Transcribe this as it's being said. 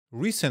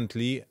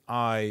Recently,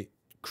 I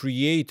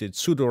created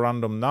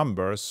pseudo-random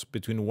numbers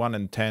between 1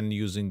 and 10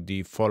 using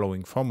the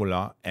following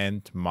formula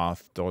and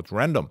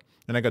math.random.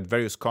 And I got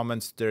various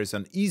comments. There is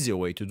an easier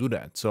way to do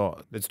that.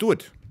 So let's do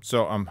it.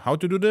 So how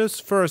to do this?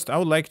 First, I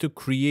would like to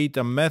create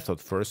a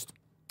method first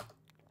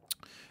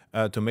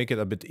to make it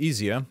a bit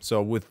easier.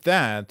 So with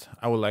that,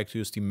 I would like to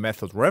use the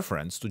method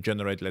reference to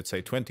generate, let's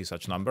say, 20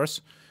 such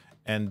numbers.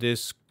 And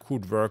this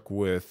could work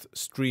with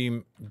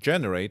stream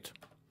generate.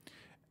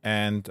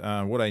 And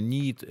what I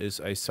need is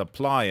a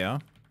supplier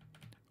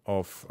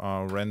of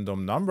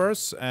random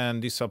numbers,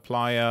 and the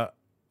supplier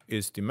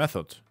is the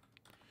method.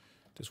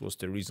 This was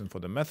the reason for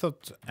the method,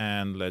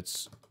 and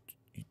let's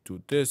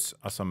do this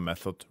as a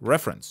method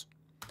reference.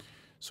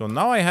 So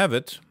now I have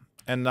it,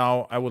 and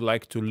now I would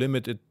like to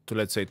limit it to,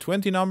 let's say,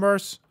 20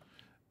 numbers,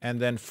 and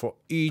then for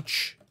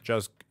each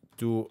just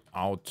do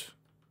out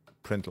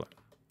println.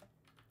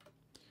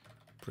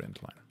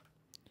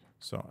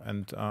 So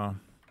and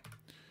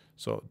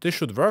so this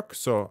should work.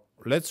 So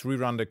let's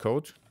rerun the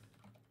code,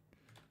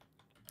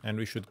 and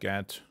we should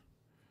get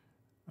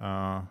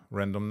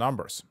random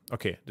numbers.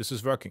 Okay, this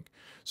is working.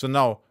 So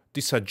now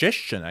the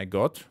suggestion I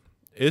got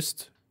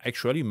is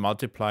actually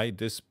multiply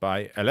this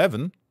by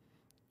 11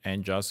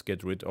 and just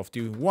get rid of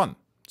the 1.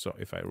 So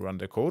if I run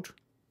the code,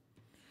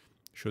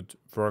 should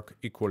work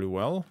equally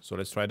well. So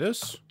let's try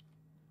this,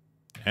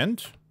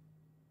 and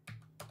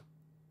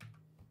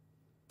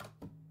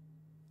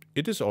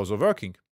it is also working.